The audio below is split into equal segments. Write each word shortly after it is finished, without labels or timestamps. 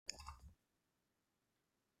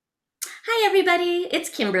Hi, everybody. It's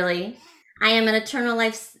Kimberly. I am an eternal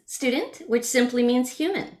life student, which simply means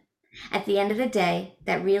human. At the end of the day,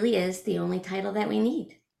 that really is the only title that we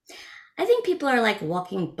need. I think people are like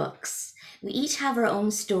walking books. We each have our own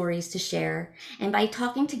stories to share, and by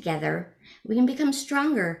talking together, we can become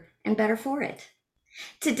stronger and better for it.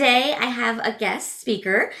 Today, I have a guest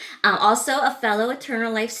speaker, also a fellow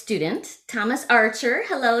eternal life student, Thomas Archer.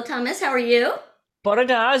 Hello, Thomas. How are you? Bore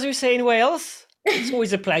da, as we say in Wales. It's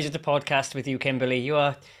always a pleasure to podcast with you, Kimberly. You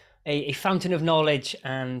are a fountain of knowledge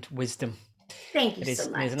and wisdom. Thank you It so is,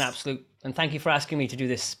 it is an much. absolute, and thank you for asking me to do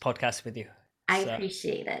this podcast with you. I It's,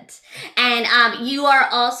 appreciate it. And you are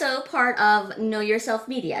also part of Know Yourself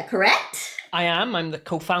Media, correct? I'm the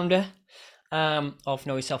co-founder of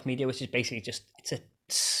Know Yourself Media, which is basically it's a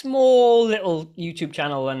small little YouTube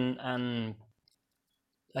channel and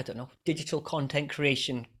I don't know, digital content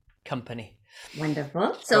creation company.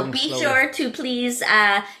 Wonderful. It's So growing be slowly. sure to please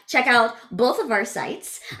check out both of our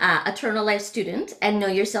sites, Eternal Life Student and Know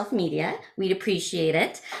Yourself Media. We'd appreciate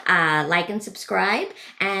it. Like and subscribe,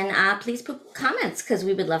 and please put comments because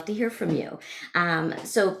we would love to hear from you.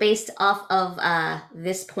 So, based off of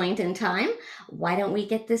this point in time, why don't we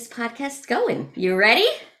get this podcast going? You ready?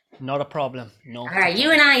 Not a problem. All Not a right,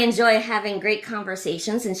 you and problem. I enjoy having great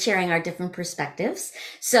conversations and sharing our different perspectives.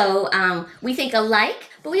 So we think alike,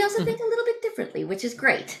 but we also think Mhm. a little bit differently, which is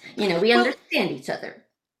great. We Well, understand each other.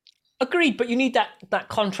 agreed, but you need that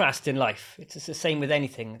contrast in life. It's the same with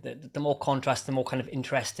anything. The more contrast, the more kind of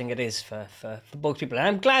interesting it is for both people. And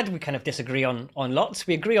I'm glad we kind of disagree on lots.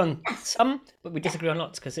 We agree on Yes. some, but we Yeah, disagree on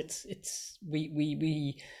lots because it's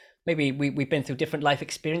we maybe we've been through different life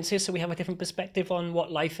experiences, so we have a different perspective on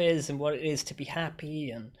what life is and what it is to be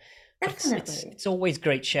happy. And but definitely. it's always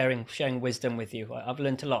great sharing wisdom with you. I've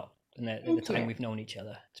learned a lot in the Thank time you. we've known each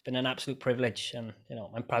other. It's been an absolute privilege, and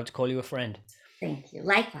I'm proud to call you a friend. Thank you.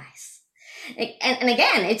 Likewise. And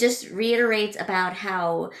again, it just reiterates about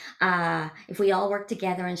how if we all work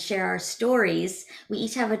together and share our stories, we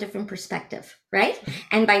each have a different perspective, right?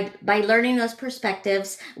 And by learning those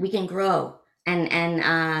perspectives, we can grow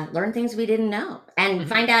and learn things we didn't know, and Mhm.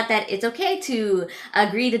 find out that it's okay to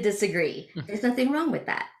agree to disagree. Mhm. There's nothing wrong with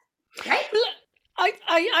that, right? Well,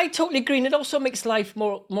 I totally agree, and it also makes life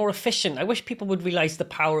more efficient. I wish people would realize the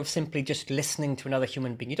power of simply just listening to another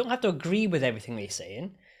human being. You don't have to agree with everything they're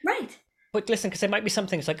saying, Right. but listen, because there might be some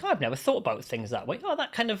things like, oh, I've never thought about things that way. Oh,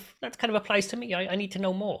 that kind of applies to me. I need to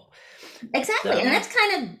know more. Exactly. And Um, that's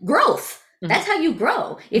kind of growth. mhm, That's how you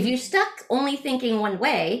grow. If mhm, you're stuck only thinking one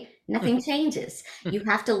way, nothing mhm, changes. You mhm,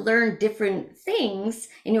 have to learn different things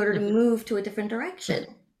in order to mhm, move to a different mhm.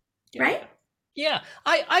 direction, Yeah. right? Yeah,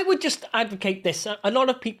 I would just advocate this. A lot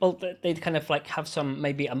of people that they kind of like have some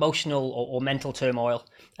maybe emotional or mental turmoil,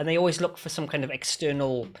 and they always look for some kind of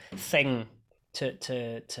external thing to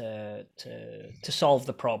solve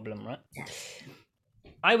the problem, right? Yes.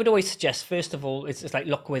 I would always suggest, first of all, it's like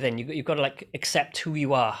look within. You've got to like accept who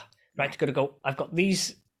you are, right? Right. You've got to go. I've got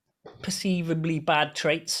these perceivably bad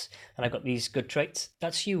traits, and I've got these good traits.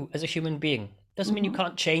 That's you as a human being. Doesn't mean you Hmm.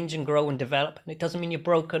 can't change and grow and develop, and it doesn't mean you're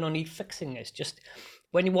broken or need fixing. It's just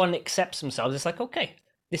when one accepts themselves, it's like, okay,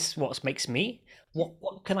 this is what makes me.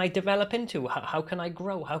 What can I develop into? How can I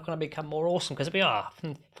grow? How can I become more awesome? Because we are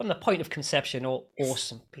from the point of conception, all Yes,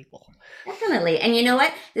 awesome people. definitely. And you know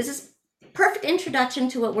what? This is perfect introduction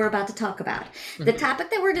to what we're about to talk about. The Hmm. topic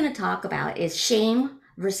that we're going to talk about is shame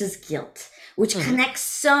versus guilt, which Hmm. connects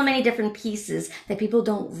so many different pieces that people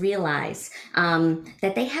don't realize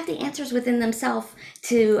that they have the answers within themselves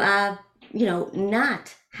to,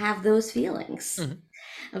 not have those feelings. Hmm.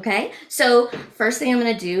 Okay, so first thing I'm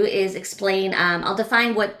going to do is explain, I'll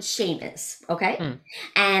define what shame is. Okay, Hmm.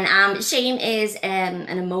 and shame is an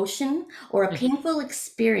emotion or a Hmm. painful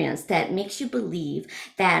experience that makes you believe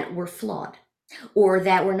that we're flawed or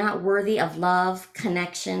that we're not worthy of love,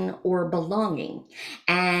 connection, or belonging.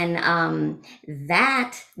 And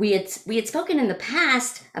that we had spoken in the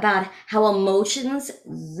past about how emotions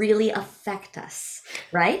really affect us,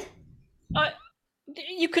 right? I,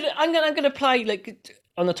 you could. I'm gonna apply like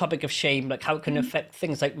on the topic of shame, like how it can Mhm. affect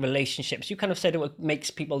things like relationships. You kind of said it makes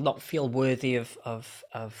people not feel worthy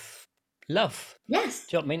of love. Yes.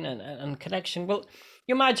 Do you know what I mean? And connection. Well,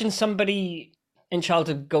 you imagine somebody in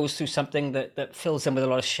childhood goes through something that fills them with a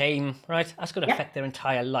lot of shame, right? That's going to Yep. affect their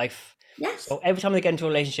entire life. Yes. So every time they get into a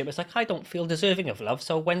relationship, it's like I don't feel deserving of love.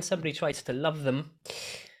 So when somebody tries to love them,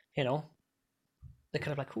 you know, they're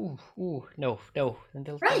kind of like, ooh, no, no, and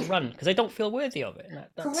they'll Right. run because they don't feel worthy of it. And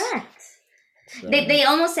that's Correct. that's They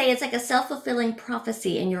almost say it's like a self-fulfilling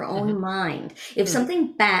prophecy in your mhm, own mind. If mm,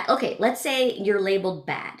 something bad, okay, let's say you're labeled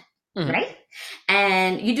bad, mhm, right?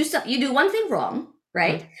 And you do one thing wrong,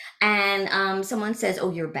 right? Mm, And someone says,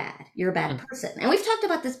 "Oh, you're a bad mm. person." And we've talked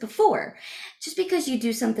about this before. Just because you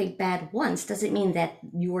do something bad once doesn't mean that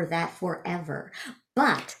you're that forever.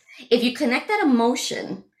 But if you connect that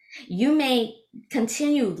emotion, you may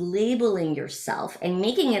continue labeling yourself and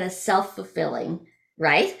making it a self-fulfilling,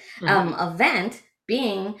 right? Mhm. Event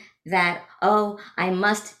being that, oh, I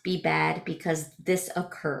must be bad because this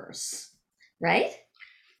occurs, right?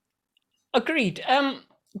 Agreed.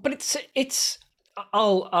 But it's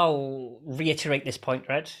I'll reiterate this point,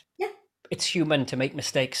 right? Yeah, It's human to make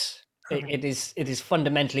mistakes. correct. It is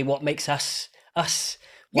fundamentally what makes us.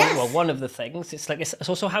 Yes, One of the things. It's like it's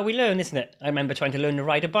also how we learn, isn't it? I remember trying to learn to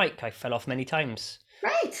ride a bike. I fell off many times,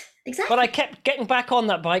 right, but I exactly. kept getting back on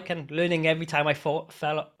that bike and learning every time I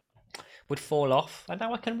would fall off, and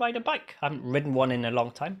now I can ride a bike. I haven't ridden one in a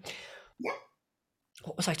long time. Yeah.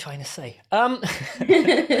 What was I trying to say?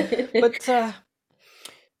 But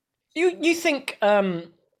you think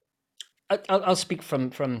I'll speak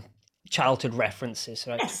from childhood references,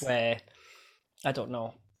 right? Yes, Where I don't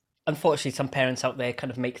know. Unfortunately, some parents out there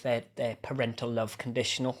kind of make their parental love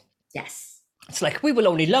conditional. yes, It's like we will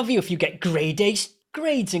only love you if you get grade A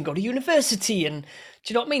grades and go to university, and do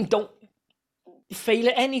you know what I mean? Don't fail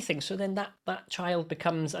at anything. So then that child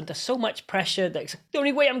becomes under so much pressure that it's like, the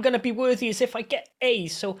only way I'm going to be worthy is if I get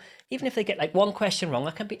A's. So even if they get like one question wrong,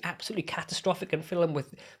 that can be absolutely catastrophic and fill them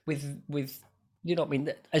with you know what I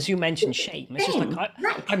mean. As you mentioned, shame. It's just like same,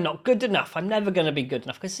 right. I'm not good enough. I'm never going to be good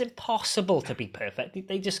enough because it's impossible to be perfect.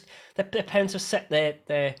 They just their parents have set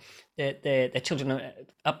their children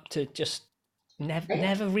up to just Fail,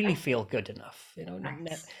 never really right, feel good enough. You know,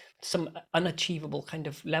 right. some unachievable kind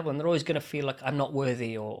of level, and they're always going to feel like I'm not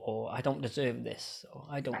worthy, or I don't deserve this, or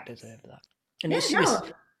I don't Right. deserve that. And Yeah, you see this, no.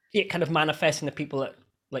 it kind of manifests in the people that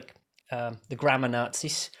like the grammar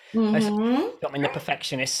Nazis. Mm-hmm. I mean, the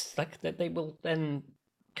perfectionists, like that, they will then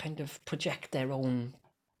kind of project their own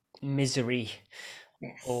misery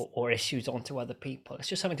Yes, or issues onto other people. It's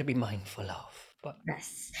just something to be mindful of. But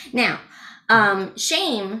yes. Now, mhm,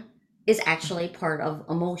 shame is actually part of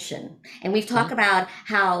emotion. And we've talked mhm, about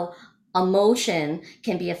how emotion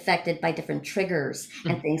can be affected by different triggers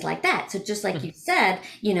and mhm, things like that. So just like you mhm, said,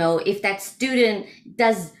 if that student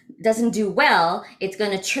doesn't do well, it's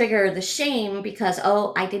going to trigger the shame because,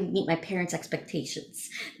 oh, I didn't meet my parents' expectations,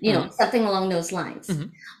 mhm, something along those lines.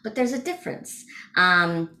 mhm, But there's a difference.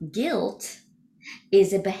 Guilt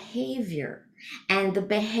is a behavior. And the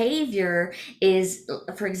behavior is,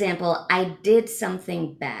 for example, I did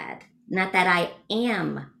something bad, not that I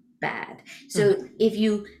am bad. mhm. So if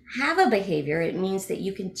you have a behavior, it means that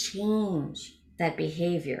you can change that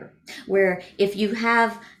behavior. Where if you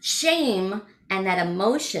have shame and that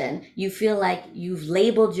emotion, you feel like you've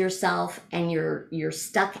labeled yourself and you're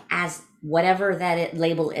stuck as whatever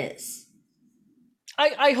label is.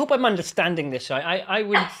 I hope I'm understanding this right. I Yeah,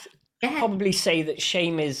 would go ahead. probably say that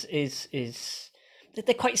shame is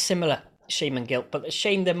they're quite similar, shame and guilt, but the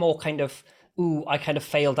shame they're more kind of, ooh, I kind of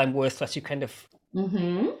failed, I'm worthless. You kind of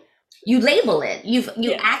Mm-hmm. You label it. You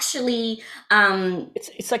yeah. actually um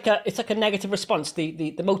It's like a negative response.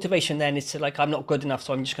 The motivation then is to like I'm not good enough,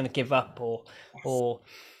 so I'm just going to give up, yes. or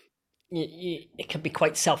it can be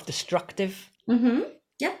quite self-destructive. Mm-hmm.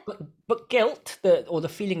 Yep. But guilt, the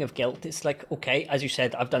feeling of guilt, it's like okay, as you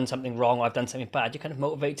said, I've done something wrong, I've done something bad. You're kind of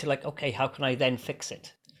motivated to like okay, how can I then fix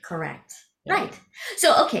it? Correct. Yeah. Right.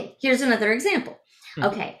 So okay, here's another example. Mm-hmm.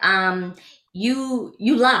 Okay.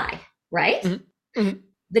 You lie, right? Mm-hmm. Mm-hmm.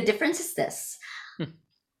 The difference is this.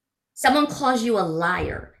 Someone calls you a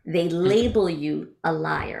liar. They label you a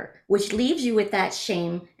liar, which leaves you with that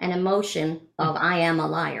shame and emotion of I am a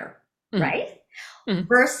liar, Mm-hmm. right? Mm-hmm.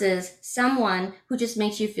 Versus someone who just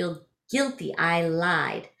makes you feel guilty. I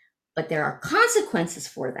lied, but there are consequences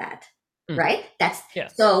for that, Mm-hmm. right? That's Yeah.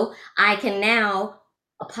 so I can now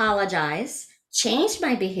apologize, change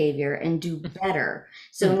my behavior, and do better.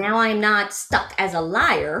 So Mm-hmm. now I'm not stuck as a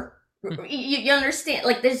liar. Mm-hmm. You understand?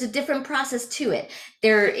 Like there's a different process to it.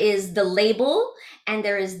 There is the label and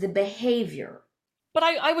there is the behavior. But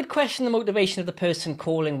I would question the motivation of the person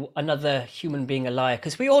calling another human being a liar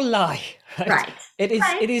because we all lie, right? Right. It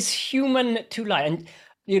Right. is human to lie, and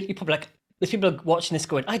you're probably like, there's people watching this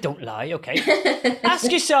going, I don't lie. Okay, ask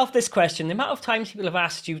yourself this question: the amount of times people have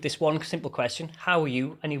asked you this one simple question, "How are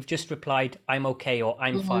you?" and you've just replied, "I'm okay" or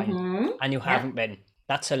 "I'm fine," Mm-hmm. and you Yep. haven't been.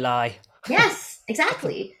 That's a lie. Yes, That's a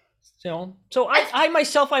exactly. so That's I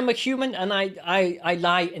myself I'm a human and I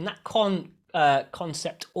lie in that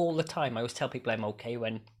concept all the time. I always tell people I'm okay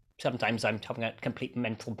when sometimes I'm having a complete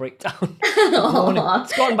mental breakdown. Good morning. Aw.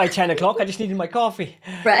 It's gone by 10 o'clock. I just needed my coffee.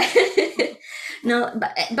 Right. No,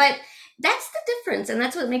 but That's the difference. And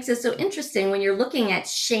that's what makes it so interesting when you're looking at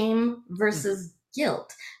shame Mm, versus guilt,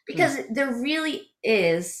 mm, because there really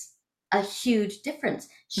is a huge difference.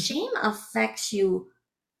 mm, Shame affects you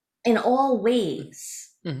in all mm,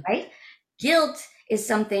 ways, mm, right? Guilt is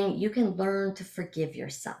something you can learn to forgive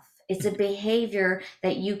yourself. It's a mm, behavior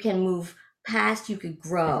that you can move past, you could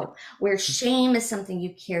grow. Where shame is something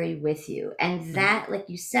you carry with you. And mm, that, like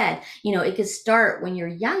you said, it could start when you're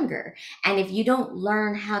younger. And if you don't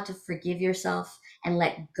learn how to forgive yourself and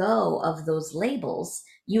let go of those labels,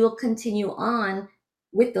 you will continue on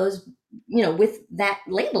with those, with that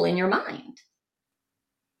label in your mind.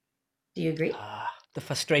 Do you agree? the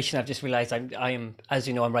frustration. I've just realized I am, as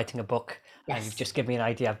you know, I'm writing a book, and you've Yes. just given me an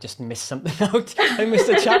idea. I've just missed something out. I missed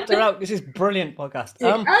a chapter out. This is brilliant podcast.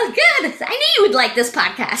 Oh, good. I knew you would like this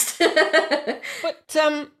podcast. But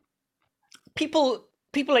people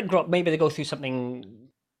that grow up, maybe they go through something.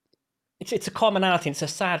 It's a commonality. It's a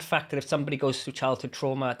sad fact that if somebody goes through childhood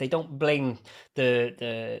trauma, they don't blame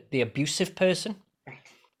the abusive person. Right.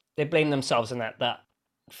 They blame themselves, and that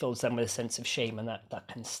fills them with a sense of shame, and that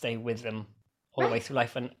can stay with them all the way Right. through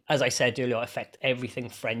life. And as I said earlier, affect everything: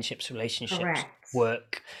 friendships, relationships, Correct.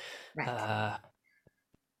 work. Right.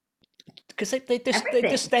 Because they just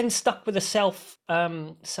Everything. then stuck with a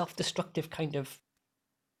self-destructive kind of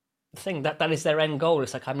thing. That is their end goal.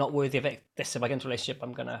 It's like, I'm not worthy of it. This, if I get into a relationship,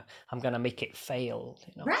 I'm gonna make it fail.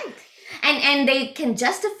 Right. And they can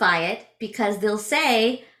justify it because they'll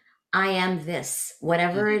say, I am this,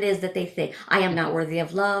 whatever Mm, it is that they think. I am mm, not worthy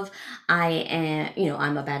of love. I am,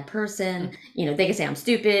 I'm a bad mm, person. They can say I'm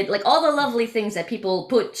stupid, like all the lovely things that people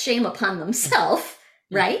put shame upon mm, themselves,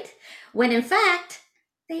 mm, right? When in fact,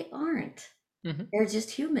 they aren't. mhm. They're just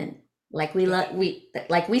human. Like we Yeah.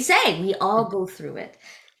 like we say, we all Mm, go through it.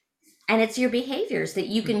 And it's your behaviors that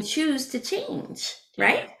you mm. can choose to change, Yeah,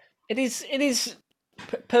 right? it is. It is.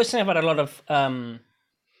 Personally, I've had a lot of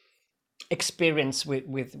experience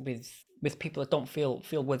with people that don't feel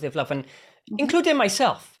worthy of love, and Mhm. including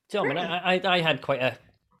myself. Do you know what I Right. mean? I had quite a.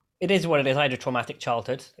 It is what it is. I had a traumatic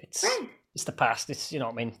childhood. It's Right. it's the past. It's, what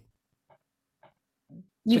I mean.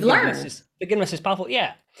 You've Forgiveness learned. is powerful.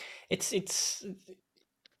 Yeah, it's.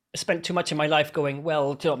 I spent too much of my life going,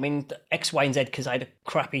 well, do you know what I mean? X, Y, and Z because I had a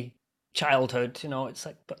crappy childhood. It's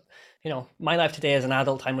like, but my life today as an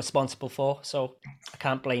adult, I'm responsible for. So I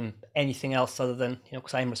can't blame anything else other than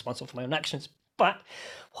because I'm responsible for my own actions. But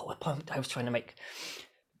what point I was trying to make?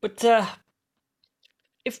 But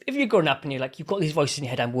if you're growing up and you've got these voices in your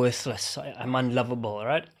head, I'm worthless, I'm unlovable, all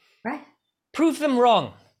right? Right. Prove them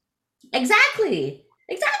wrong. Exactly.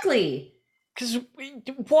 Exactly. Because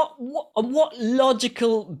what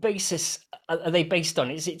logical basis are they based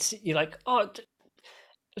on? It's you're like, oh,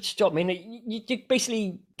 stop. I mean, you're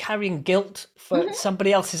basically carrying guilt for Mhm.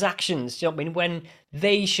 somebody else's actions. Do you know what I mean? When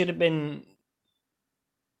they should have been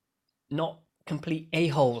not complete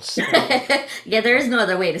a-holes. Yeah, there is no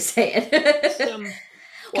other way to say It's, it.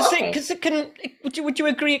 Well, okay. because it can. Would you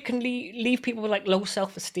agree it can leave people with like low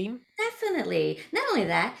self-esteem? Definitely. Not only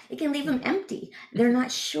that, it can leave them empty. They're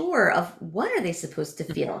not sure of what are they supposed to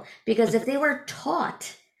feel, because if they were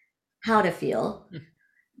taught how to feel,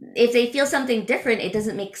 if they feel something different, it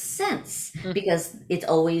doesn't make sense because they've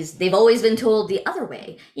always been told the other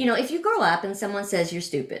way. If you grow up and someone says you're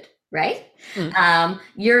stupid, right? And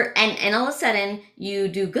all of a sudden you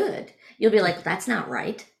do good. You'll be like, that's not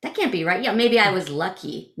right. That can't be right. Yeah, maybe I was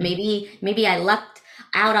lucky. Maybe I lucked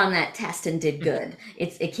out on that test and did good.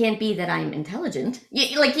 It can't be that I'm intelligent.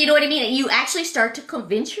 You know what I mean? You actually start to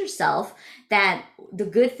convince yourself that the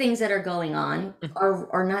good things that are going on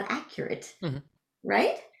are not accurate,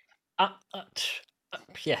 right? Uh, uh,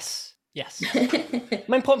 yes, yes.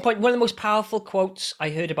 My important point. One of the most powerful quotes I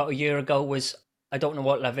heard about a year ago was, "I don't know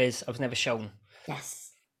what love is. I was never shown."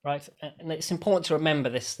 Yes. Right, and it's important to remember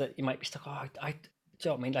this. That you might be stuck. Oh, do you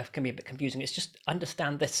know what I mean? Life can be a bit confusing. It's just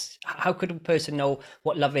understand this. How could a person know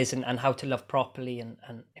what love is and how to love properly, and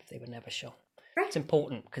if they were never shown? Right. It's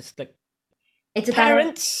important because It's about it's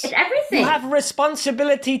parents, you everything. have a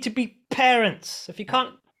responsibility to be parents. If you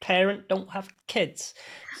can't parent, don't have kids.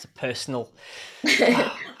 It's a personal.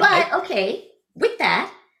 But But okay, with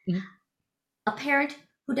that, Mhm. a parent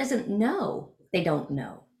who doesn't know they don't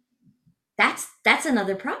know. That's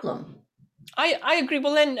another problem. I agree.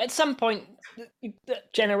 Well, then at some point,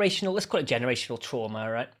 generational. Let's call it generational trauma,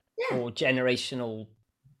 right? Yeah. Or generational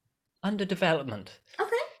underdevelopment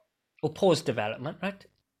Okay. or pause development, right?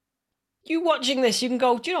 You watching this, you can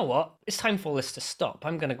go, do you know what? It's time for this to stop.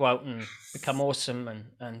 I'm going to go out and become awesome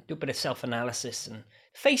and do a bit of self analysis and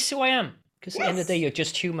face who I am. Because at the end of the day, Yes. you're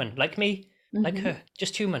just human, like me, like Hmm. her,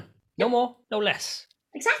 just human. No Yep. more, no less.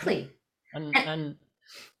 Exactly. And And and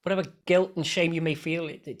whatever guilt and shame you may feel,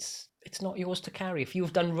 it's not yours to carry. If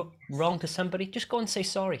you've done wrong to somebody, just go and say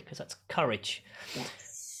sorry, because that's courage.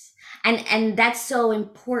 Yes. And that's so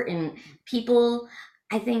important. People,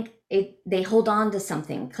 I think they hold on to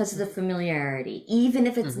something because of the familiarity, even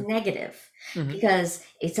if it's Hmm. negative, Hmm. because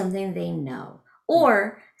it's something they know.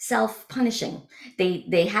 Or self-punishing.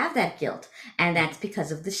 They have that guilt, and that's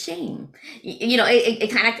because of the shame.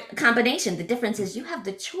 It kind of combination. The difference is you have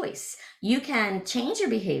the choice. You can change your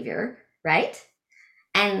behavior, right?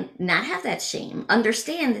 And not have that shame.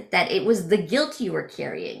 Understand that it was the guilt you were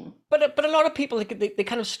carrying. But a lot of people, they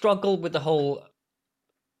kind of struggle with the whole.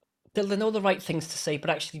 They know the right things to say, but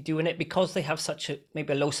actually doing it, because they have such a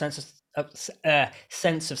maybe a low sense of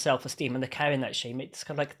self-esteem, and they're carrying that shame. It's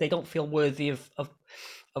kind of like they don't feel worthy of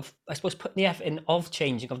I suppose putting the effort in of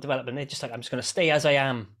changing, of development. They're just like, I'm just going to stay as I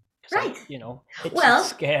am, because Right. it's Well,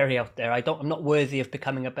 scary out there. I'm not worthy of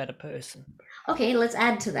becoming a better person. okay, let's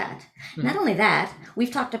add to that. Not Mhm. only that,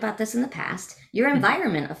 we've talked about this in the past, your Mhm.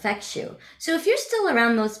 environment affects you. So if you're still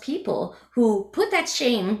around those people who put that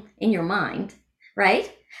shame in your mind,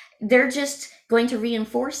 right? They're just going to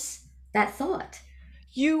reinforce that thought.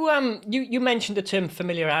 You mentioned the term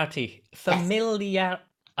familiarity. Yes.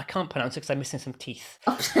 I can't pronounce it because I'm missing some teeth.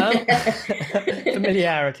 Oh.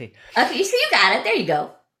 Familiarity. Okay, so you got it. There you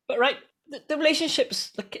go. But right, the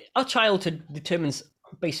relationships, like our childhood determines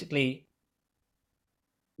basically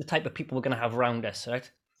the type of people we're going to have around us, right?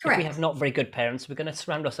 If we have Correct. not very good parents, we're going to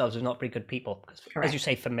surround ourselves with not very good people. Because, as you Correct.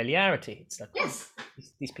 say, familiarity. It's like, oh, Yes.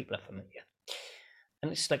 these people are familiar.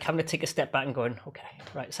 And it's like having to take a step back and going, okay,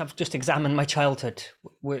 right, let's have just examine my childhood.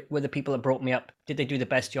 Were the people that brought me up, did they do the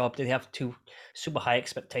best job? Did they have too super high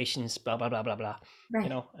expectations? Blah, blah, blah, blah, blah.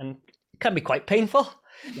 Right. And it can be quite painful,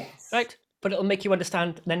 Yes. right? But it'll make you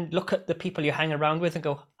understand, then look at the people you're hanging around with and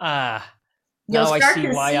go, You'll now I start see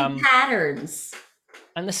to why see I'm. patterns.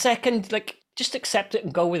 And the second, like, just accept it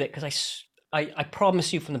and go with it, because I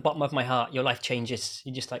promise you from the bottom of my heart, your life changes.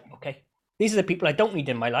 You're just like, okay, these are the people I don't need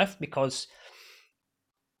in my life, because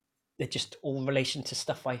they're just all relation to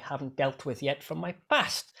stuff I haven't dealt with yet from my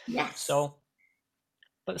past. Yes. So,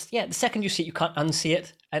 but yeah, the second you see it, you can't unsee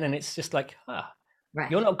it, and then it's just like, Right.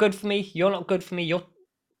 you're not good for me. You're not good for me.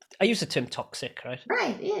 I use the term toxic, right?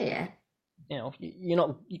 Right. Yeah. Yeah. You're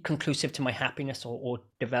not conclusive to my happiness or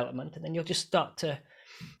development, and then you'll just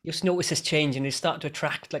notice this change, and you start to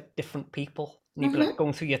attract like different people. And you'll be like Mm-hmm.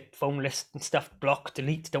 going through your phone list and stuff, block,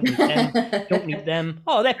 delete, don't need them, don't need them.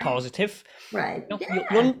 Oh, they're positive. Right.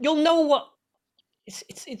 You'll know what it's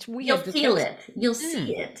You'll weird. feel it. You'll Mm,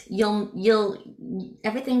 see it.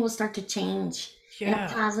 Everything will start to change in a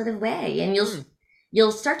yeah. positive way, and Mm,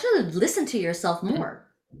 you'll start to listen to yourself mm, more.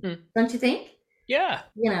 mm. Don't you think? Yeah.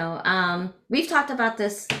 We've talked about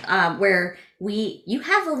this, where you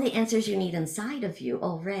have all the answers you need inside of you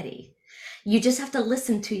already. You just have to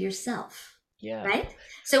listen to yourself, Yeah. right?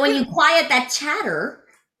 So when you quiet that chatter,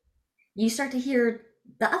 you start to hear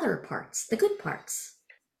the other parts, the good parts.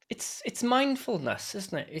 It's mindfulness,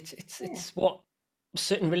 isn't it? Yeah. It's what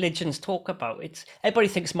certain religions talk about. It's everybody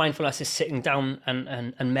thinks mindfulness is sitting down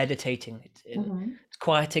and meditating. Hmm. It's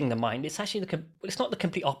quieting the mind. It's actually it's not the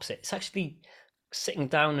complete opposite. It's actually sitting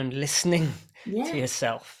down and listening to Yeah.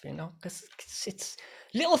 yourself. Because it's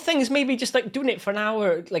little things. Maybe just like doing it for an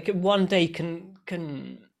hour, like in one day, can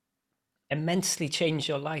immensely change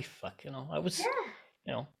your life. Like I was, Yeah.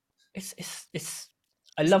 you know, it's.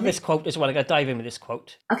 I love this quote as well. I got to dive in with this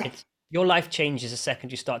quote. Okay. It's your life changes the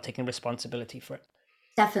second you start taking responsibility for it.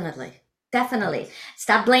 Definitely. Right? Definitely.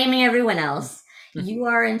 Stop blaming everyone Mm. else. Mhm. You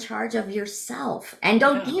are in charge of yourself, and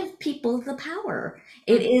don't Yeah. give people the power.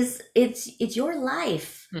 Mm. It's your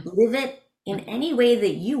life. Mm. Live it in Mm. any way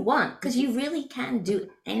that you want, because Mm. you really can do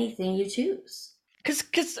anything you choose.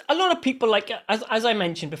 Because a lot of people, like as I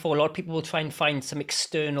mentioned before, a lot of people will try and find some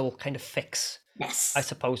external kind of fix, I Yes.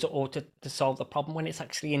 suppose, or to solve the problem, when it's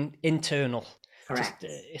actually internal. Just Correct.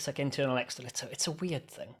 it's like internal, external. It's a weird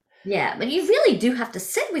thing. Yeah, but you really do have to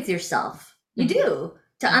sit with yourself. You Mhm. do,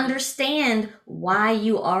 to Mhm. understand why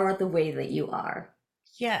you are the way that you are.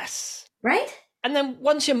 Yes. Right? And then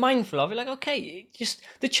once you're mindful of it, like, okay, just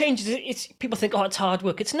the changes. It's people think, oh, it's hard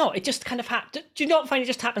work. It's not. It just kind of happens. Do you not find it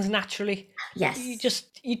just happens naturally? Yes.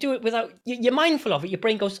 You do it without. You're mindful of it. Your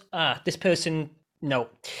brain goes, this person, no. Do you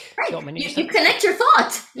know Right. what I mean? You You, just you like, connect your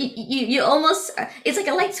thought. You almost, it's like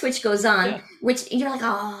a light switch goes on, yeah. which you're like,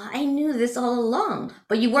 oh, I knew this all along.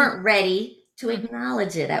 But you Mm, weren't ready to mm,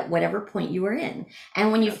 acknowledge it at whatever point you were in.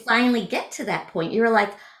 And when you yeah. finally get to that point, you're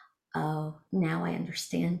like, oh, now I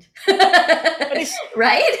understand. And it's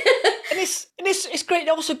Right? it's great. It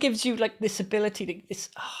also gives you like this ability to this.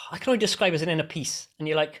 I can only describe as an inner peace, and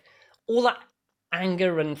you're like all that.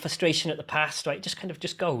 anger and frustration at the past, right? It just kind of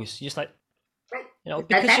just goes. You're just like, Right.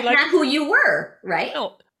 because That's you're like, not who you were, right?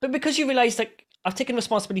 no, but because you realize like I've taken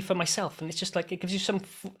responsibility for myself, and it's just like it gives you some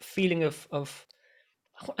feeling of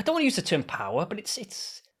I don't want to use the term power, but it's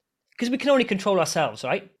because we can only control ourselves,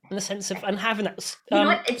 right? In the sense of and having that You know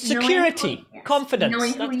what? It's security, confidence,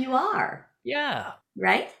 knowing who you are, yeah,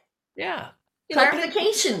 right? yeah,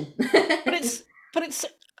 Clarification. but it's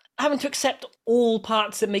having to accept all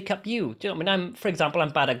parts that make up you. Do you know what I mean? For example, I'm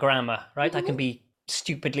bad at grammar, right? I can be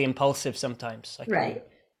stupidly impulsive sometimes. I can Right.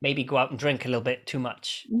 maybe go out and drink a little bit too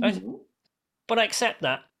much, right? But I accept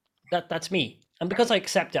that. That's me. And because I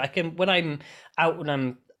accept it, I can when I'm out and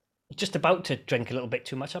I'm just about to drink a little bit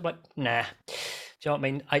too much, I'm like, nah. Do you know what I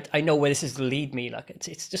mean? I know where this is to lead me. Like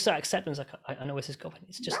it's just that acceptance. Like I know where this is going.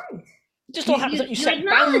 It's just Right. it just all happens. Like you set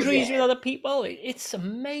acknowledge boundaries it. with other people. It's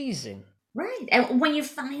amazing. Right. And when you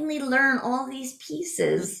finally learn all these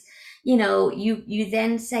pieces, you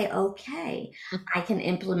then say, okay, I can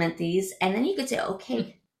implement these. And then you could say,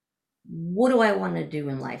 okay, what do I want to do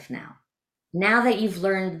in life now? Now that you've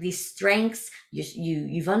learned these strengths,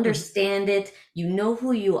 you've understand it, you know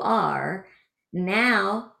who you are.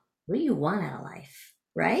 Now, what do you want out of life?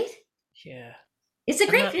 Right? Yeah. It's a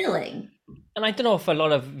great feeling. And I don't know if a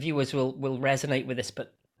lot of viewers will resonate with this,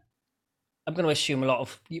 but I'm going to assume a lot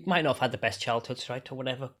of you might not have had the best childhoods, right, or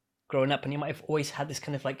whatever, growing up, and you might have always had this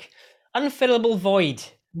kind of like unfillable void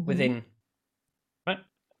within, right?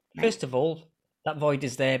 First of all, that void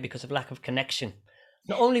is there because of lack of connection,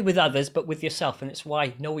 not only with others but with yourself, and it's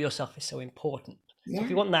why know yourself is so important. So if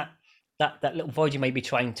you want that little void you may be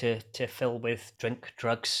trying to fill with drink,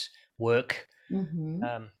 drugs, work,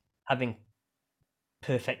 having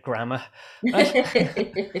perfect grammar, right?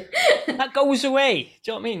 That goes away.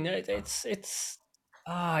 Do you know what I mean?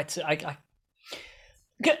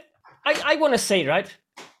 I want to say, right,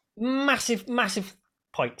 massive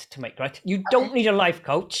point to make, right? You don't need a life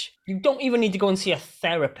coach. You don't even need to go and see a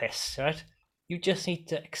therapist, right? You just need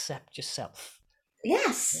to accept yourself.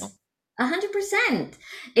 Yes, 100%.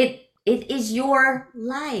 It is your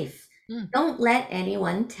life. Don't let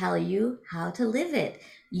anyone tell you how to live it.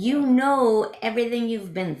 You know everything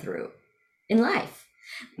you've been through in life.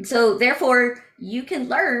 So therefore, you can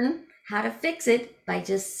learn how to fix it by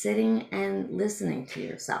just sitting and listening to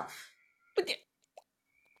yourself. But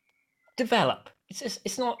develop.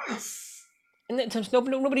 It's not. Yes. In terms,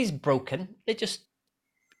 nobody's broken. They just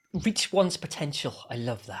reach one's potential. I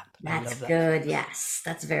love that. That's good. Yes,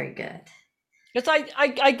 that's very good. Because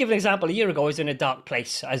I give an example. A year ago, I was in a dark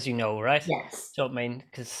place, as you know, right? Yes. Do you know what I mean?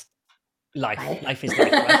 Because life is life,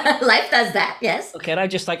 right? Life does that. Yes. Okay, and I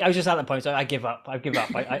was just at that point. So I give up.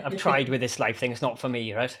 I've tried with this life thing. It's not for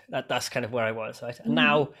me, right? That's kind of where I was, right? And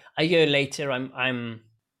now a year later, I'm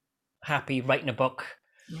happy writing a book,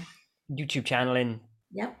 YouTube channeling,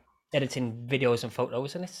 editing videos and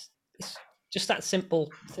photos, and it's just that simple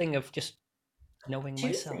thing of just knowing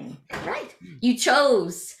myself. Right. You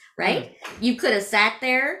chose, right? You could have sat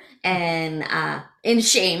there and in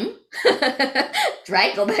shame,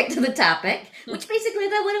 right? Go back to the topic, which basically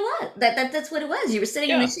that's what it was. That's what it was. You were sitting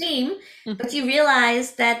in the shame, but you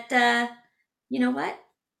realized that you know what?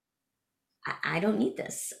 I don't need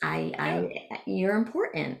this. You're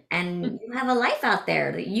important, and you have a life out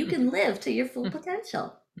there that you can live to your full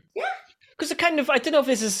potential. Yeah. Because I don't know if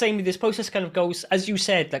this is the same. This process kind of goes, as you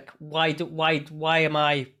said, like why am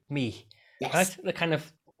I me? Yes. Right? The kind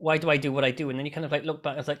of why do I do what I do? And then you kind of like look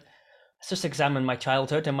back. It's like let's just examine my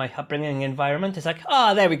childhood and my upbringing environment. It's like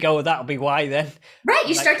there we go. That'll be why then. Right.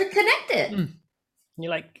 You start to connect it. And you're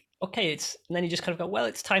like, okay, and then you just kind of go, well,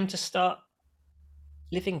 it's time to start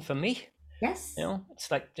living for me. Yes. It's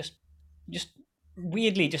like just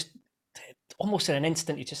weirdly, just almost in an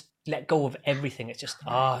instant, you just let go of everything. It's just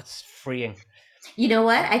it's freeing. You know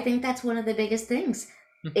what? I think that's one of the biggest things.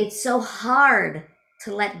 It's so hard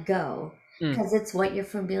to let go because it's what you're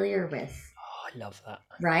familiar with. Oh, I love that.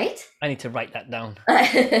 Right? I need to write that down.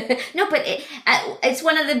 No, but it's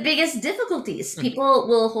one of the biggest difficulties. People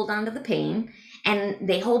will hold on to the pain and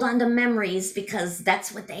they hold on to memories because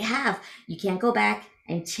that's what they have. You can't go back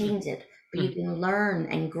and change it. But you can learn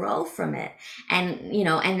and grow from it. And,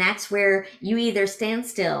 and that's where you either stand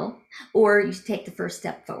still or you take the first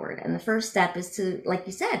step forward. And the first step is to, like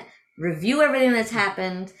you said, review everything that's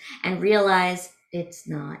happened and realize it's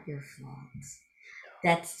not your fault.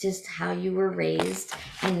 That's just how you were raised.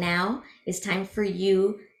 And now it's time for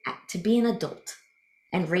you to be an adult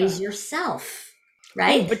and raise yourself,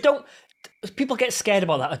 right? But people get scared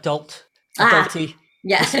about that adulty.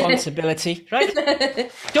 Responsibility, right?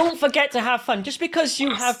 Don't forget to have fun. Just because you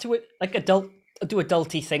have to like adult do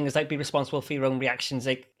adulty things like be responsible for your own reactions,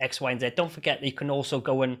 like X, Y, and Z. Don't forget that you can also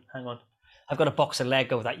go and hang on. I've got a box of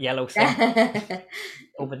Lego, that yellow thing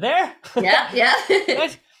over there. Yeah, yeah.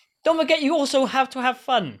 Right? Don't forget, you also have to have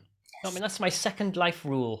fun. I mean, that's my second life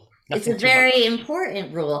rule. It's Nothing a too much. very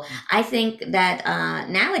important rule. I think that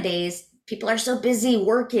nowadays people are so busy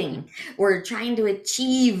working or trying to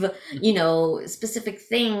achieve, specific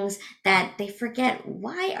things that they forget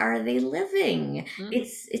why are they living. Mm.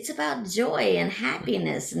 It's about joy and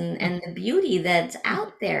happiness and the beauty that's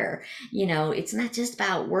out there. It's not just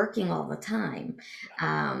about working all the time.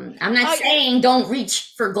 I'm not I saying don't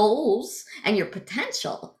reach for goals and your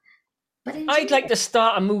potential, but enjoy I'd like it. to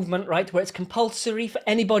start a movement, right, where it's compulsory for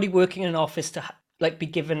anybody working in an office to like be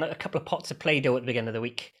given a couple of pots of Play-Doh at the beginning of the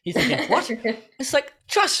week. You're thinking, what? It's like,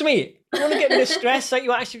 trust me, you want to get rid of stress. Like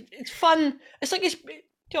it's fun. It's like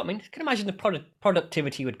do you know what I mean? I can imagine the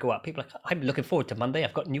productivity would go up. People are like, I'm looking forward to Monday.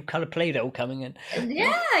 I've got new color Play-Doh coming in.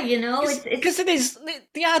 Yeah, Because it is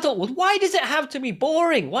the adult world. Why does it have to be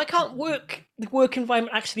boring? Why can't the work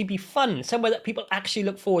environment actually be fun? Somewhere that people actually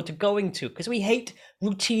look forward to going to? Because we hate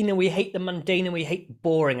routine and we hate the mundane and we hate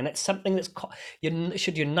boring, and it's something that's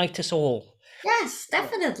should unite us all. yes,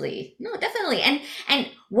 definitely. No, definitely. And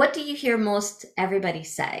what do you hear most everybody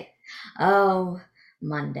say? Oh,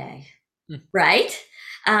 Monday, Mm. right?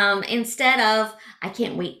 Instead of I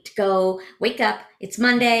can't wait to go wake up. It's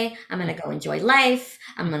Monday. I'm gonna go enjoy life.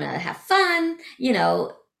 I'm gonna have fun.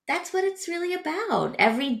 That's what it's really about.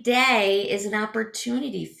 Every day is an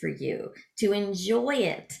opportunity for you to enjoy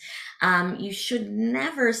it. You should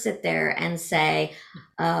never sit there and say,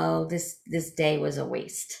 "Oh, this day was a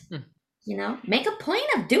waste." Mm. Make a point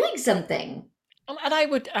of doing something. And I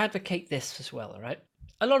would advocate this as well, right?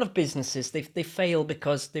 A lot of businesses they fail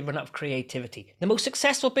because they run out of creativity. The most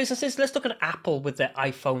successful businesses, let's look at Apple with their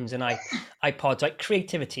iPhones and iPods, right?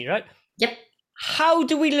 Creativity, right? Yep. How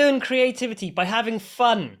do we learn creativity? By having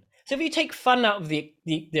fun. So if you take fun out of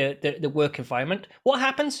the work environment, what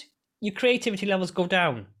happens? Your creativity levels go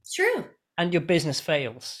down True. and your business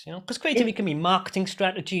fails. Because creativity can be marketing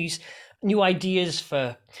strategies, new ideas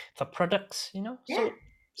for products. Yeah. So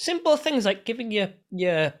simple things like giving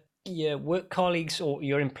your work colleagues or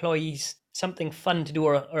your employees something fun to do,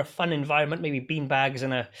 or a fun environment, maybe bean bags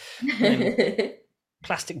and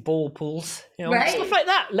plastic ball pools, stuff Right. like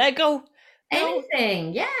that. Lego.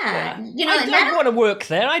 Anything. Yeah. I'd want to work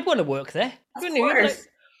there. I'd want to work there. Of Wouldn't you? You'd be like, course.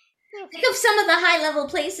 Think of some of the high level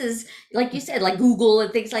places, like you said, like Google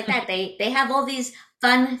and things like that. They have all these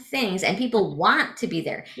fun things and people want to be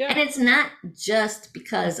there. yeah. And it's not just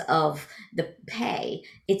because of the pay,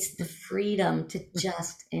 it's the freedom to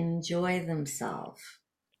just enjoy themselves.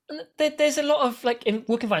 There's a lot of like in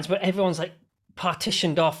work environments where everyone's like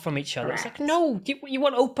partitioned off from each other. It's like, Correct. no, you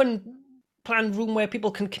want open planned room where people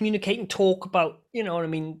can communicate and talk about, what I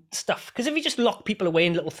mean, stuff. Because if you just lock people away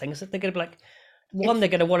in little things, they're going to be like, one, they're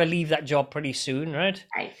going to want to leave that job pretty soon, right?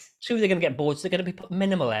 Right. Two, they're going to get bored. So they're going to be put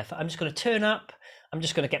minimal effort. I'm just going to turn up. I'm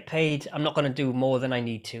just going to get paid. I'm not going to do more than I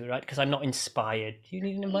need to, right? Because I'm not inspired. You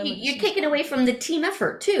need an environment. You're taking away from the team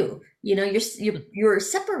effort too. You're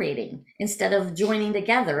separating instead of joining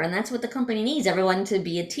together, and that's what the company needs. Everyone to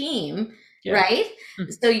be a team, Yeah. right?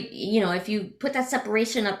 So if you put that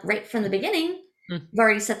separation up right from the beginning, you've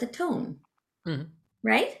already set the tone,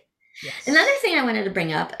 right? Yes. Another thing I wanted to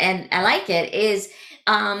bring up, and I like it, is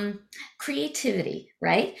creativity,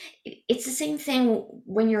 right? It's the same thing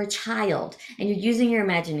when you're a child and you're using your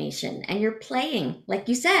imagination and you're playing, like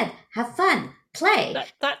you said, have fun, play.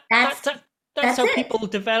 That's how it. people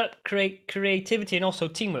develop creativity and also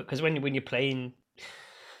teamwork. Because when you're playing,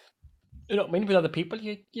 with other people,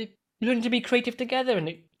 you learn to be creative together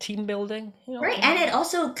and team building. Right, and it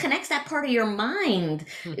also connects that part of your mind.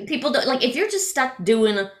 People don't like if you're just stuck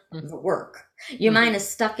doing the work. Your mind is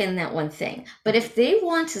stuck in that one thing. But if they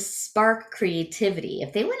want to spark creativity,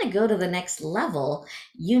 if they want to go to the next level,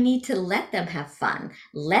 you need to let them have fun.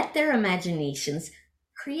 Let their imaginations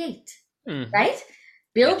create, right?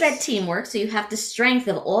 Build that teamwork so you have the strength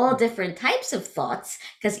of all different types of thoughts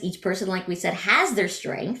because each person, like we said, has their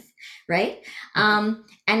strength, right?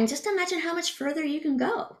 And just imagine how much further you can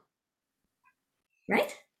go,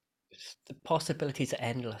 right? The possibilities are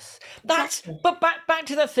endless. Exactly. But back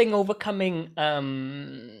to that thing, overcoming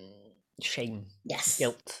shame, Yes,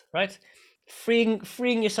 guilt, right?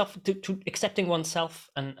 Freeing yourself to accepting oneself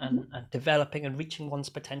and developing and reaching one's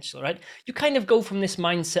potential, right? You kind of go from this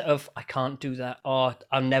mindset of I can't do that, or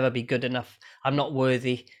I'll never be good enough, I'm not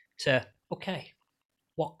worthy, to okay,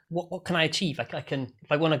 what can I achieve? I can,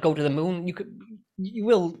 if I want to go to the moon, you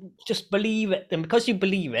will just believe it, and because you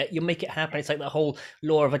believe it, you make it happen. It's like the whole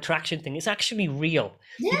law of attraction thing. It's actually real.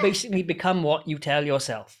 You Yeah, basically become what you tell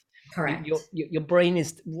yourself. correct. Your brain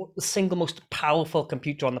is the single most powerful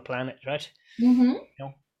computer on the planet, right? Mm-hmm. You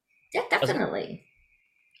know, Yeah, definitely.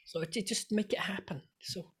 so it just make it happen.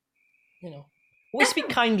 So, you know, always speak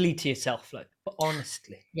Definitely. kindly to yourself, like, but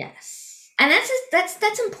honestly. Yes. And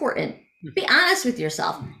that's important. Mm. Be honest with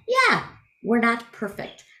yourself. Yeah, we're not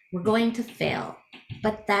perfect. We're going to fail.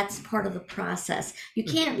 But that's part of the process. You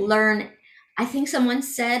Mm. can't learn. I think someone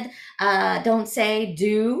said, don't say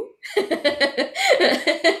do.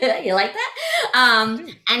 You like that?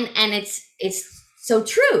 Do. And it's so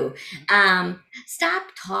true. Stop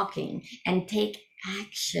talking and take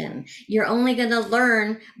action. You're only gonna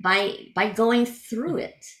learn by going through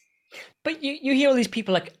it. But you hear all these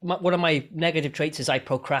people like one of my negative traits is I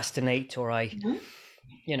procrastinate or Mhm.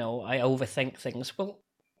 I overthink things. Well,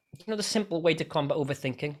 the simple way to combat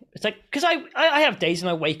overthinking. It's like because I have days and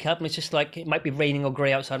I wake up and it's just like it might be raining or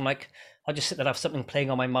grey outside. I'm like I'll just sit there and have something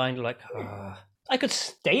playing on my mind. Like I could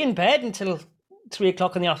stay in bed until 3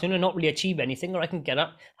 o'clock in the afternoon and not really achieve anything, or I can get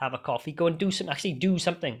up, have a coffee, go and do something. Actually, do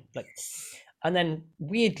something like, and then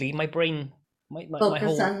weirdly, my brain, my Focus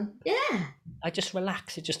whole, on, yeah. I just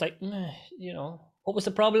relax. It's just like what was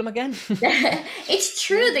the problem again? It's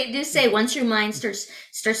true. They do say once your mind starts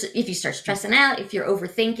if you start stressing out, if you're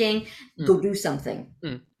overthinking, Mm, go do something.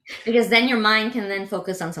 mm. Because then your mind can then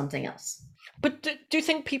focus on something else. But do you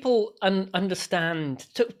think people understand?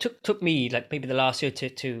 Took me like maybe the last year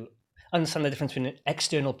to understand the difference between an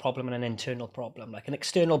external problem and an internal problem. Like an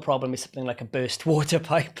external problem is something like a burst water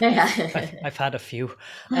pipe. Yeah. I've had a few,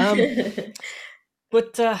 um,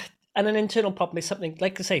 but and an internal problem is something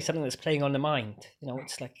like I say something that's playing on the mind.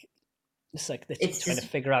 It's like that you're It's trying to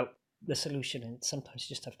just figure out the solution, and sometimes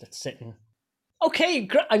you just have to sit and okay,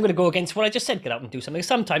 I'm going to go against what I just said. Get out and do something.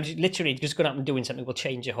 Sometimes you literally just going out and doing something will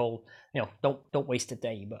change your whole. Don't waste a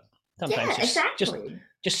day. But sometimes yeah, just exactly.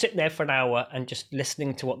 sitting there for an hour and just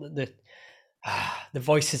listening to what the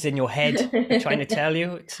voices in your head are trying to tell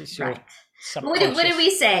you. It's your Right. What did subconscious. we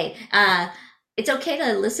say? It's okay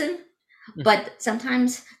to listen, Mm, but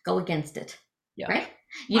sometimes go against it. yeah, Right?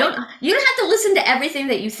 You I. don't you don't have to listen to everything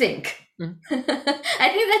that you think. Mm, I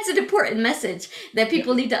think that's an important message that yeah.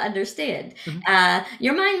 people need to understand. Mm,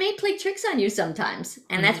 Your mind may play tricks on you sometimes,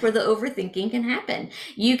 and that's mm. where the overthinking can happen.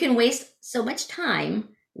 You can waste so much time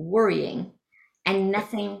worrying, and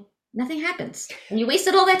Yeah. nothing happens, and you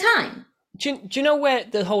wasted all that time. Do you know where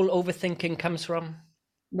the whole overthinking comes from?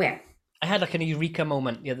 Where? I had like an eureka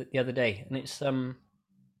moment the other day, and it's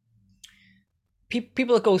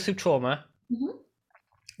people that go through trauma. Hmm.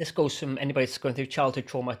 This goes from anybody that's going through childhood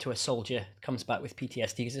trauma to a soldier comes back with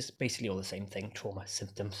PTSD because it's basically all the same thing, trauma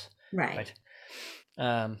symptoms, Right.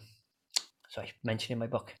 right? Sorry, mentioned in my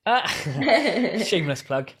book. Shameless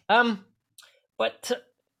plug. But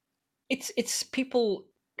it's people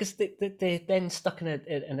because they're then stuck in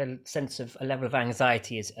a sense of a level of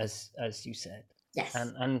anxiety, as you said. Yes.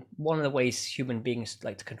 And one of the ways human beings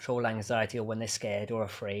like to control anxiety, or when they're scared or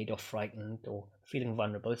afraid or frightened or feeling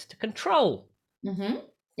vulnerable, is to control, Hmm.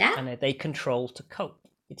 Yeah. and they control to cope.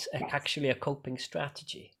 It's Yes. actually a coping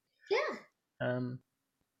strategy. Yeah. Um,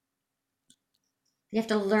 You have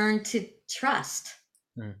to learn to trust,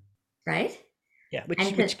 mm, right? yeah, which And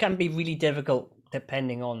to which can be really difficult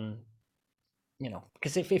depending on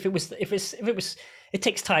because if it was it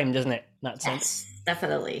takes time, doesn't it, in that sense? yes,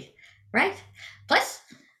 definitely. Right? Plus,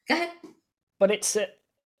 go ahead. But it's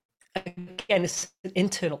again, it's an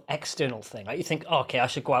internal external thing. Like you think, oh, okay, I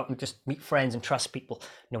should go out and just meet friends and trust people.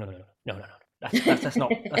 No, no, no, no, no, no, no. That's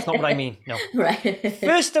not what I mean. No. Right.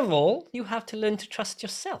 First of all, you have to learn to trust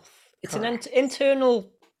yourself. It's an Correct.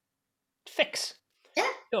 internal fix. Yeah.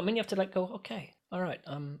 I mean, you have to like go, okay, all right,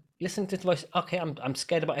 listen to the voice. Okay, I'm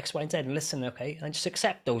scared about X, Y, and Z, and listen, okay, and just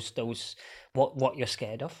accept those what you're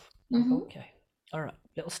scared of. And go, Hmm. okay, all right,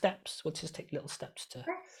 little steps. We'll just take little steps to.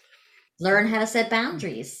 Learn how to set Mm,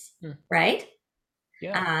 boundaries, mm, right?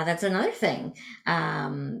 yeah, That's another thing.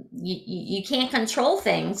 You can't control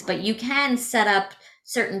things, but you can set up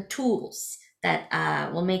certain tools that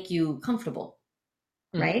will make you comfortable,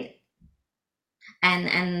 mm. right?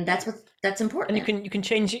 And that's And you important. can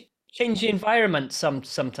change the environment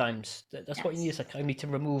sometimes. That's what you need. Yes. It's like I need to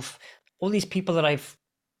remove all these people that I've.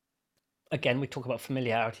 Again, we talk about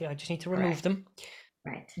familiarity. I just need to remove Correct. them.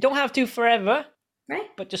 Right. You don't have to forever, Right.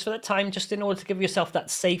 but just for that time, just in order to give yourself that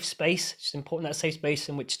safe space. It's important, that safe space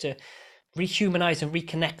in which to rehumanize and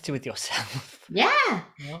reconnect with yourself. Yeah.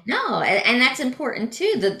 You know? No, and that's important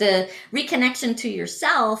too. The reconnection to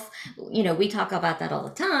yourself, we talk about that all the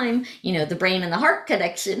time, the brain and the heart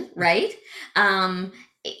connection, right? Um,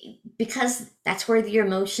 because that's where the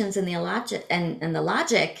emotions and the logic and the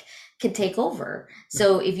logic can take over. Mm,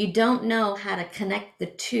 So if you don't know how to connect the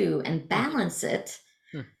two and mm, balance it,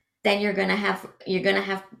 mm, then you're gonna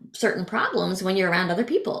have certain problems when you're around other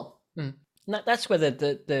people. mm. And that's where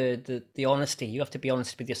the honesty, you have to be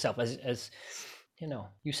honest with yourself, as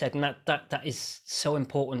you said, and that is so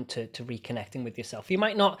important to reconnecting with yourself. You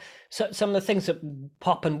might not, some of the things that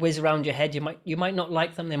pop and whiz around your head, you might not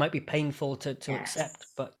like them. They might be painful to accept,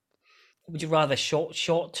 Yes. but would you rather short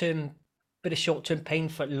term, bit of short term pain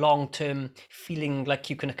for long term feeling like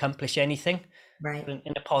you can accomplish anything, Right. but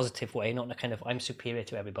in a positive way, not in a kind of I'm superior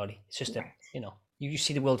to everybody. It's just Right. you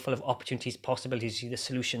see the world full of opportunities, possibilities, you see the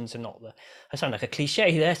solutions, and not the. I sound like a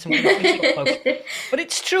cliche there, some kind of Facebook post, but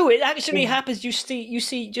it's true. It actually happens. Just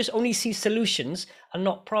only see solutions and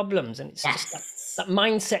not problems, and it's just that Yes.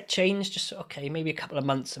 mindset change. Just okay, maybe a couple of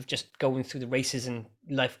months of just going through the races and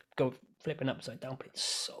life go flipping upside down, but it's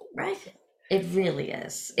so Right. worth it. It really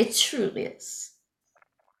is. It truly is.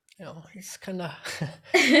 It's kind of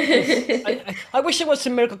it is. I wish it was a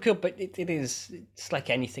miracle cure, but it is. It's like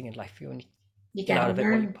anything in life. You only You get out gotta of it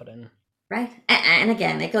what you learn, put in. right? And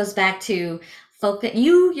again, it goes back to focus.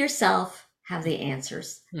 You yourself have the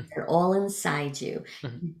answers. Mm, They're all inside you.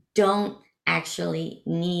 mm, You don't actually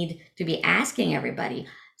need to be asking everybody.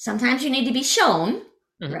 Sometimes you need to be shown,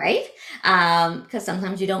 mm, right? Because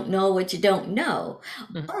sometimes you don't know what you don't know.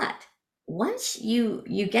 mm, But once you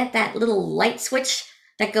get that little light switch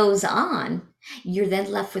that goes on, you're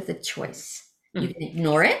then left with a choice. You mm. can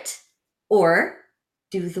ignore it or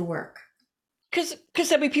do the work. Because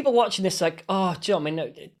there'll be people watching this like, oh, do you know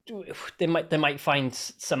what I mean? They might find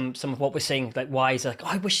some of what we're saying like wise. Like, oh,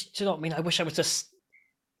 I wish, do you know what I mean? I wish I was just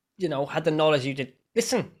had the knowledge you did.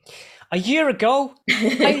 Listen, a year ago,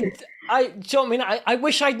 do you know what I mean? I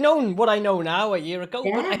wish I'd known what I know now a year ago,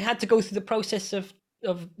 but I Yeah, had to go through the process of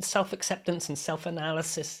self acceptance and self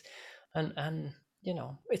analysis, and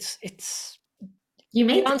it's you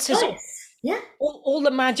the made the answers. choice. Yeah. All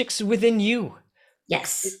the magic's within you.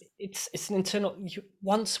 Yes. It's an internal.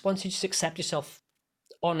 Once you just accept yourself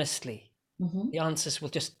honestly, Hmm. the answers will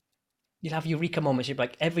just. You'll have eureka moments. You'll be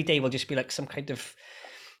like every day will just be like some kind of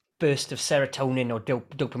burst of serotonin or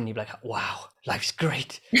dopamine. You'll be like, wow, life's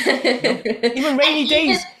great. Even And rainy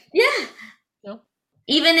days. yeah, You know?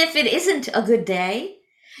 even if it isn't a good day,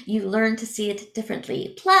 you learn to see it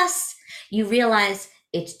differently. Plus, you realize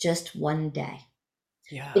it's just one day.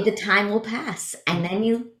 Yeah. The time will pass, and Mhm.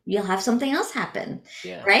 then you'll have something else happen,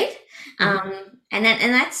 Yeah. right? Mhm. And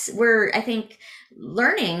that's where I think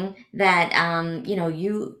learning that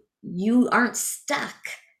you aren't stuck.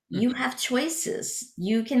 Mm. You have choices.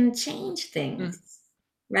 You can change Mm. things,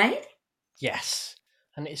 right? Yes.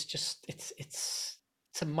 And it's just it's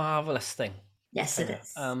a marvelous thing. Yes, it Kind of.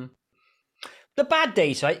 is. The bad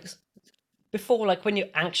days, right? Before, like when you're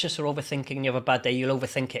anxious or overthinking and you have a bad day, you'll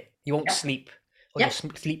overthink it. You won't Yep. sleep, or you'll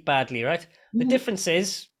Yep. sleep badly, right? The Mhm. difference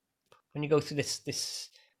is when you go through this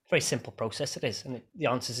very simple process, it is, and the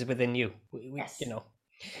answers are within you. Yes.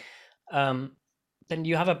 Um, then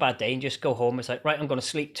you have a bad day and just go home. It's like, right, I'm going to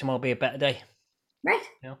sleep. Tomorrow will be a better day. Right.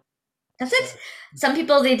 You know, That's it's it. Some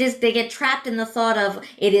people they get trapped in the thought of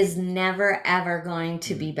it is never ever going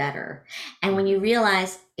to mm, be better. And mm, when you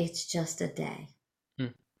realize it's just a day,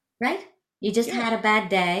 mm. right? You just Yeah. had a bad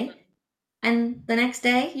day and the next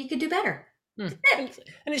day you could do better. Mm. That's it.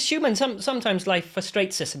 And it's human. Sometimes life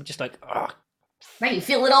frustrates us, and we're just like, oh, Right? You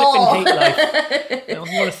feel it flipping all. hate life. You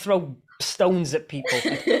want to throw stones at people.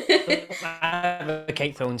 I don't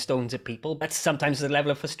advocate throwing stones at people. That's sometimes the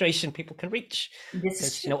level of frustration people can reach. This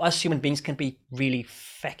is Because, true. us human beings can be really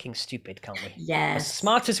fecking stupid, can't we? As Yes.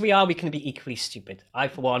 smart as we are, we can be equally stupid. I,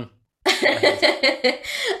 for one, my hands up.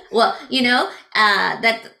 Well,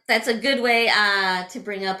 that's a good way to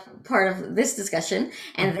bring up part of this discussion,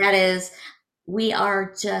 and Mhm, that is we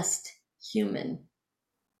are just human,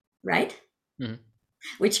 right? mhm,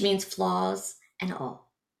 Which means flaws and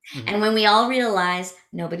all. mhm. And when we all realize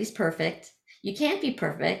nobody's perfect, you can't be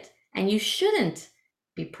perfect, and you shouldn't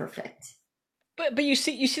be perfect. But you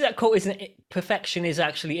see that quote, isn't it? Perfection is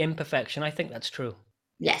actually imperfection. I think that's true.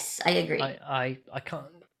 Yes, I agree. I can't.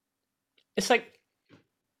 It's like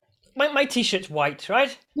my t-shirt's white,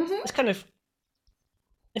 right? Hmm. It's kind of,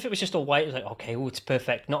 if it was just all white, it's like, okay, oh, it's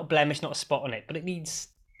perfect, not a blemish, not a spot on it, but it needs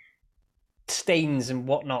stains and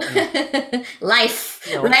whatnot, and Life,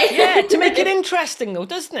 right? yeah, to make it interesting, though,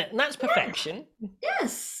 doesn't it? And that's Yeah, perfection.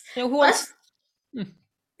 yes. Who Plus, wants? Hmm,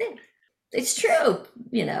 It's true,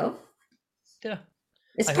 you know. Yeah.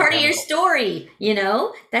 It's I hope part I of your haven't got. story, you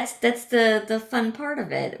know. That's the fun part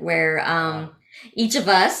of it, where each of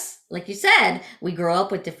us, like you said, we grow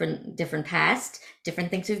up with different past, different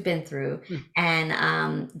things we've been through, Mm,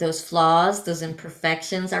 and those flaws, those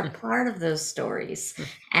imperfections are mm, part of those stories, mm,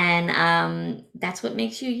 and and that's what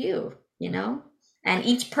makes you you, you mm. know. And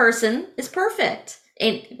each person is perfect.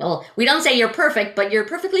 And well, we don't say you're perfect, but you're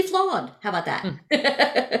perfectly flawed. How about Mm.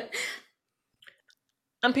 that?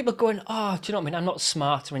 And people going, oh, do you know what I mean? I'm not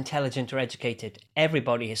smart or intelligent or educated.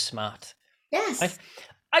 Everybody is smart, right? Yes.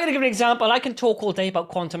 I'm gonna give an example. I can talk all day about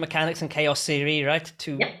quantum mechanics and chaos theory, right?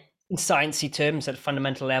 To Yep. in sciencey terms at a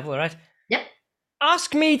fundamental level, right? Yep.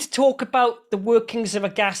 Ask me to talk about the workings of a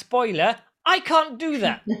gas boiler. I can't do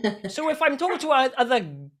that. So if I'm talking to other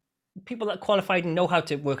people that are qualified and know how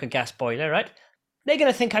to work a gas boiler, right? They're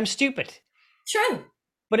gonna think I'm stupid. True.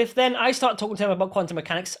 But if then I start talking to them about quantum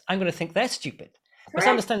mechanics, I'm going to think they're stupid. But Correct.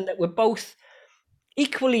 understand that we're both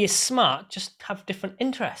equally as smart, just have different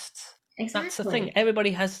interests. That's the thing. Exactly.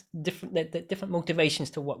 Everybody has different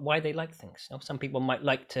motivations to why they like things. You know, some people might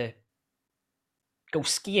like to go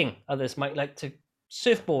skiing. Others might like to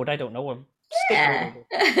surfboard. I don't know, or Yeah.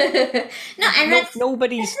 skateboard. No, and No, that's it.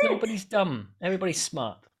 nobody's dumb. Everybody's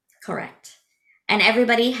smart. Correct. And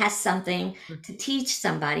everybody has something Mm. to teach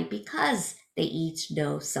somebody because they each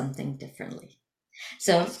know something differently.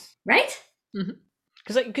 So, Yes. right?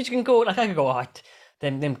 Because you can go like I could go, oh,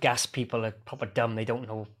 them gas people are proper dumb. They don't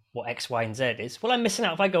know what X, Y, and Z is. Well, I'm missing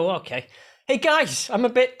out if I go, okay, hey guys, I'm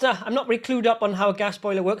not really clued up on how a gas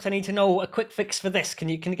boiler works. I need to know a quick fix for this. Can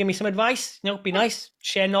you give me some advice? You know, be Yeah, nice,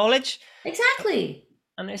 share knowledge, exactly.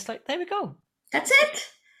 and it's like there we go. That's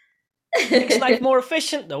It's like makes life it. more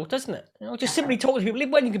efficient though, doesn't it? You know, just simply talk to people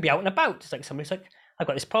when you can be out and about. It's like somebody's like, I've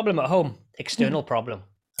got this problem at home, external problem,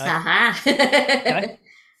 right? Okay. Aha. And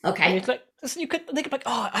Okay. it's like you could think like,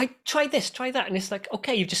 oh, I try this, try that, and it's like,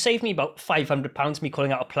 okay, you've just saved me about £500, me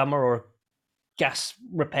calling out a plumber or a gas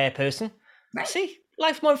repair person. Right. See,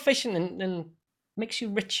 life more efficient and makes you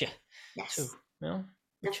richer too. Yes. You know,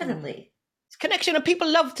 richer and Definitely. it's connection, and people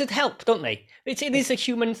love to help, don't they? It is a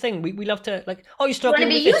human thing. We love to like, oh, you're You want to struggling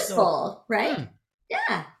be with this, or useful, right? hmm.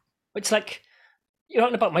 Yeah. It's like you're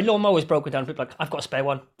talking about my lawnmower's broken down. People are like, I've got a spare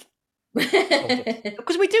one, sort it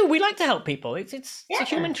because we do. We like to help people. It's a Yeah.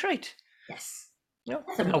 human trait. Yes. You know, for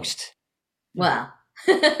Definitely. most. Hmm. Well.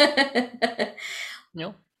 You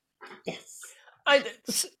know. Yes.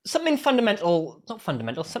 Something fundamental, not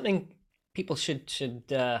fundamental, something people should.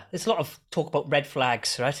 There's a lot of talk about red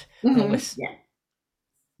flags, right? And all this. Yeah.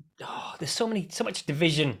 Oh, there's so much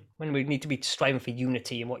division when we need to be striving for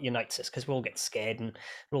unity and what unites us, because we all get scared and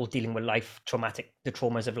we're all dealing with the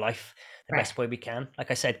traumas of life, the Right. best way we can.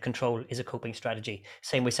 Like I said, control is a coping strategy.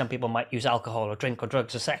 Same way some people might use alcohol or drink or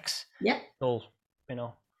drugs or sex. Yep. All, you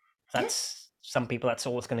know, Yeah. that's some people. That's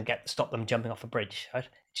always going to stop them jumping off a bridge, right?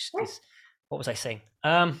 It just Yeah. is. What was I saying?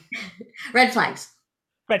 Red flags.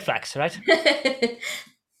 Red flags, right?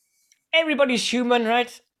 Everybody's human,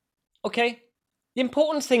 right? Okay. The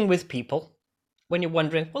important thing with people, when you're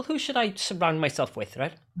wondering, well, who should I surround myself with,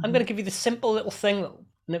 right? I'm going to give you the simple little thing,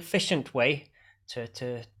 an efficient way to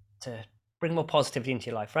bring more positivity into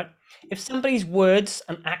your life, right? If somebody's words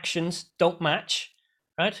and actions don't match,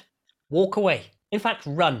 right? Walk away. In fact,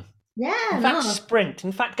 run. In Yeah, fact, no. sprint.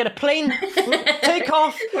 In fact, get a plane, take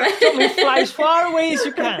off, don't mean fly as far away as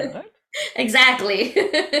you can, right? Exactly.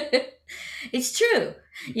 It's true.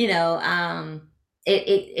 You know,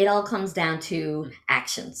 it all comes down to Mm,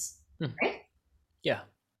 actions, mm, right? yeah.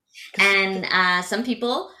 Because And some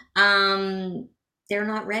people, they're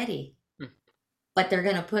not ready, mm, but they're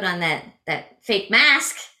gonna put on that fake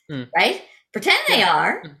mask, mm, right? Pretend they yeah.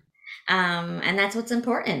 are, Mm, and that's what's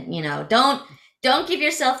important. You know, don't give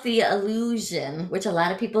yourself the illusion, which a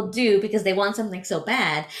lot of people do because they want something so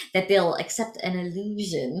bad that they'll accept an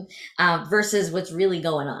illusion versus what's really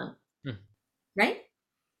going on, mm. right?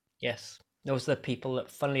 Yes, those are the people that,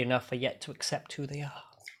 funnily enough, are yet to accept who they are.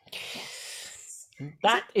 Yes. And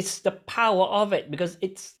that Exactly. is the power of it, because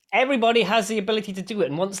it's everybody has the ability to do it,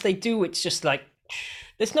 and once they do, it's just like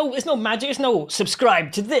there's no magic. There's no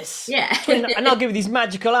subscribe to this, Yeah. and I'll give you these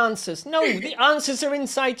magical answers. No, the answers are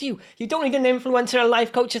inside you. You don't need an influencer, a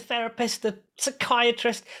life coach, a therapist, a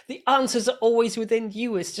psychiatrist. The answers are always within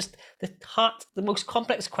you. It's just the heart. The most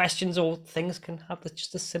complex questions or things can have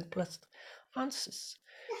just the simplest answers.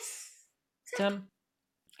 Yes.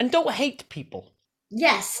 And don't hate people.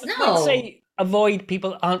 Yes. I would No. say avoid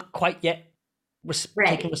people aren't quite yet taking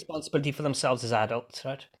Ready. responsibility for themselves as adults,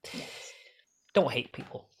 right? Yes. Don't hate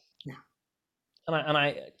people. No. And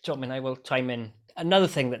I, I will chime in. Another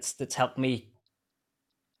thing that's helped me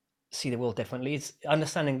see the world differently. It's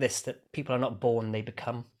understanding this, that people are not born, they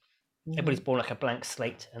become. Everybody's born like a blank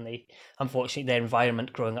slate, and they, unfortunately, their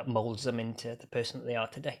environment growing up molds them into the person that they are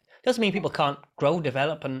today. Doesn't mean people can't grow,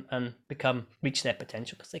 develop, and reach their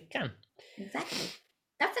potential, because they can. Exactly.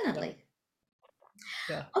 Definitely.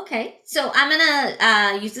 Yeah. Okay, so I'm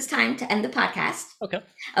gonna use this time to end the podcast. Okay.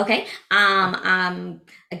 Okay.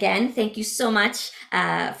 Again, thank you so much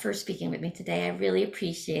for speaking with me today. I really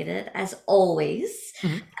appreciate it, as always.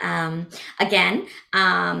 Again,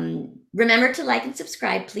 remember to like and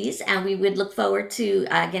subscribe, please. And we would look forward to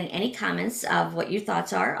getting any comments of what your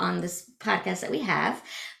thoughts are on this podcast that we have.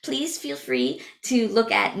 Please feel free to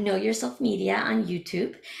look at Know Yourself Media on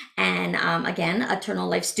YouTube, and again, Eternal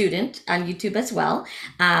Life Student on YouTube as well.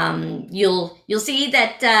 You'll see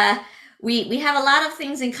that we have a lot of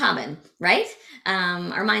things in common, right?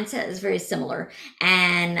 Our mindset is very similar,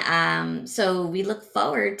 and so we look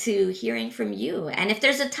forward to hearing from you. And if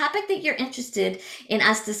there's a topic that you're interested in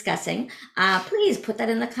us discussing, please put that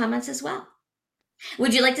in the comments as well.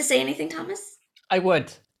 Would you like to say anything, Thomas? I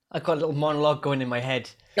would. I've got a little monologue going in my head.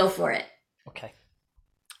 Go for it. Okay.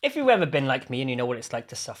 If you've ever been like me and you know what it's like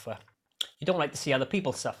to suffer, you don't like to see other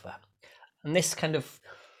people suffer. And this kind of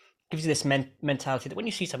gives you this mentality that when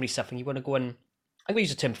you see somebody suffering, you want to go and, I'm going to use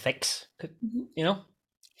the term fix,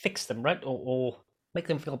 fix them, right? Or make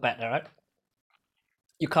them feel better, right?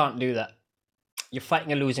 You can't do that. You're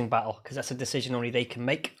fighting a losing battle, because that's a decision only they can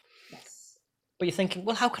make. Yes. But you're thinking,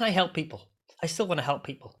 well, how can I help people? I still want to help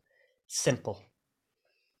people. Simple.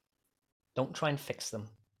 Don't try and fix them.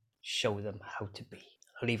 Show them how to be.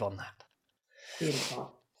 I'll leave on that.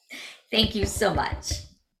 Beautiful. Thank you so much.